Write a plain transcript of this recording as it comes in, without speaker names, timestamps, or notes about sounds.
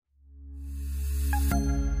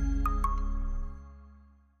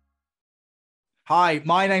Hi,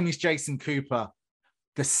 my name is Jason Cooper,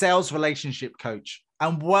 the sales relationship coach,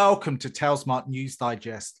 and welcome to TailSmart News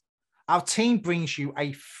Digest. Our team brings you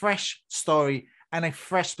a fresh story and a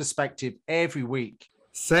fresh perspective every week.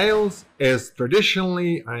 Sales is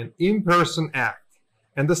traditionally an in-person act,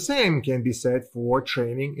 and the same can be said for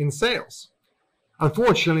training in sales.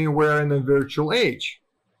 Unfortunately, we're in a virtual age,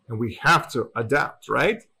 and we have to adapt,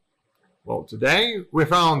 right? Well, today we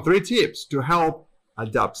found 3 tips to help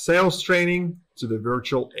adapt sales training to the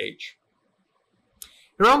virtual age.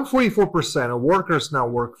 Around 44% of workers now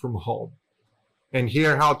work from home. And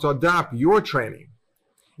here, how to adapt your training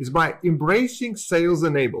is by embracing sales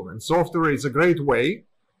enablement. Software is a great way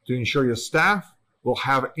to ensure your staff will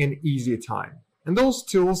have an easy time. And those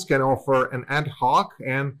tools can offer an ad hoc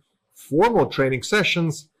and formal training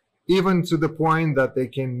sessions, even to the point that they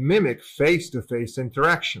can mimic face-to-face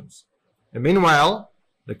interactions. And meanwhile,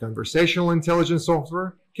 the conversational intelligence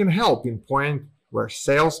software can help pinpoint where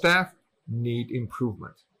sales staff need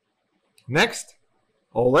improvement. Next,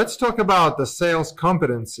 let's talk about the sales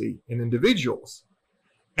competency in individuals.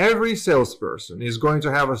 Every salesperson is going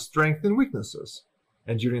to have a strengths and weaknesses.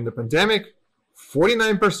 And during the pandemic,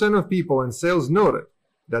 49% of people in sales noted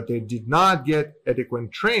that they did not get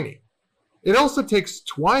adequate training. It also takes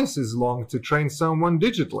twice as long to train someone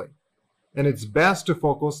digitally. And it's best to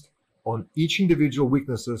focus on each individual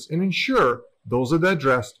weaknesses and ensure those are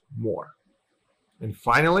addressed more. And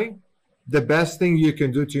finally, the best thing you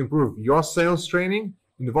can do to improve your sales training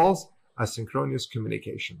involves asynchronous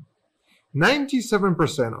communication.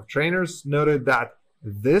 97% of trainers noted that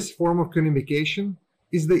this form of communication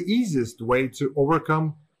is the easiest way to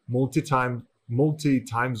overcome multi-time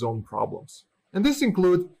zone problems. And this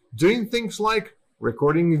includes doing things like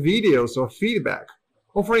recording videos of feedback,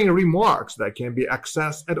 offering remarks that can be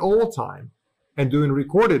accessed at all times, and doing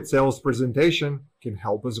recorded sales presentation can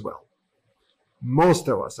help as well. Most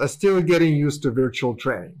of us are still getting used to virtual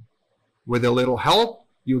training. With a little help,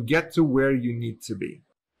 you'll get to where you need to be.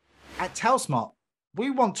 At TailSmart, we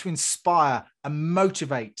want to inspire and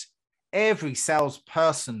motivate every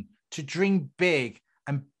salesperson to dream big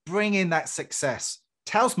and bring in that success.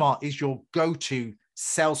 TailSmart is your go-to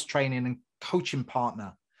sales training and coaching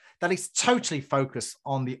partner that is totally focused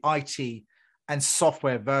on the IT and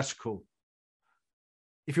software vertical.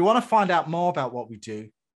 If you want to find out more about what we do,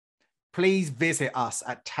 please visit us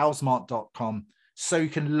at tailsmart.com so you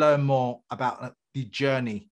can learn more about the journey